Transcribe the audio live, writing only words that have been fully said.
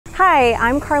Hi,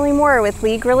 I'm Carly Moore with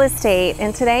League Real Estate,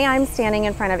 and today I'm standing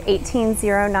in front of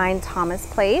 1809 Thomas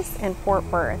Place in Fort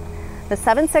Worth. The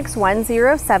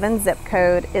 76107 zip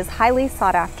code is highly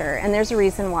sought after, and there's a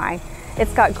reason why.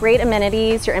 It's got great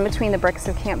amenities. You're in between the bricks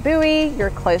of Camp Bowie,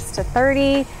 you're close to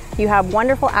 30, you have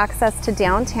wonderful access to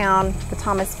downtown, the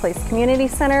Thomas Place Community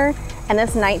Center, and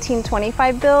this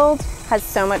 1925 build has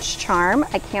so much charm.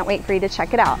 I can't wait for you to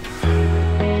check it out.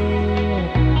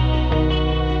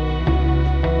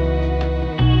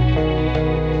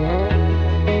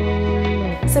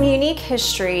 Some unique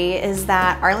history is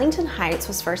that Arlington Heights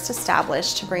was first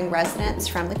established to bring residents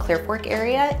from the Clear Fork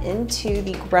area into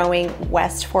the growing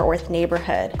West Fort Worth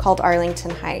neighborhood called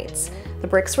Arlington Heights. The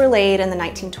bricks were laid in the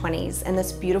 1920s, and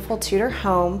this beautiful Tudor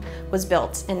home was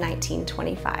built in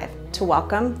 1925 to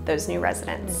welcome those new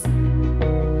residents.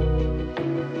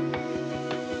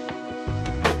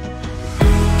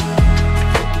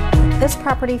 This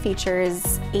property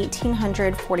features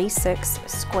 1,846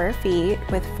 square feet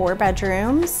with 4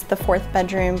 bedrooms, the 4th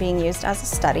bedroom being used as a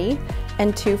study,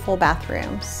 and 2 full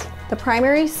bathrooms. The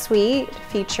primary suite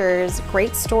features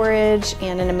great storage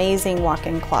and an amazing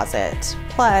walk-in closet,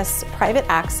 plus private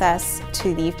access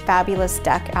to the fabulous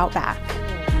deck out back.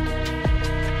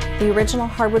 The original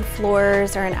hardwood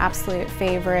floors are an absolute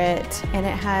favorite, and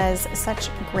it has such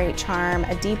great charm,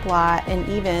 a deep lot, and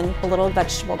even a little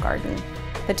vegetable garden.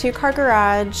 The 2-car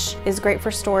garage is great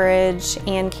for storage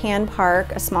and can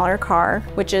park a smaller car,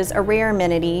 which is a rare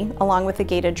amenity, along with a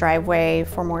gated driveway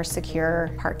for more secure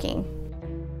parking.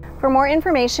 For more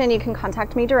information, you can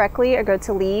contact me directly or go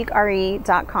to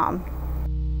leaguere.com.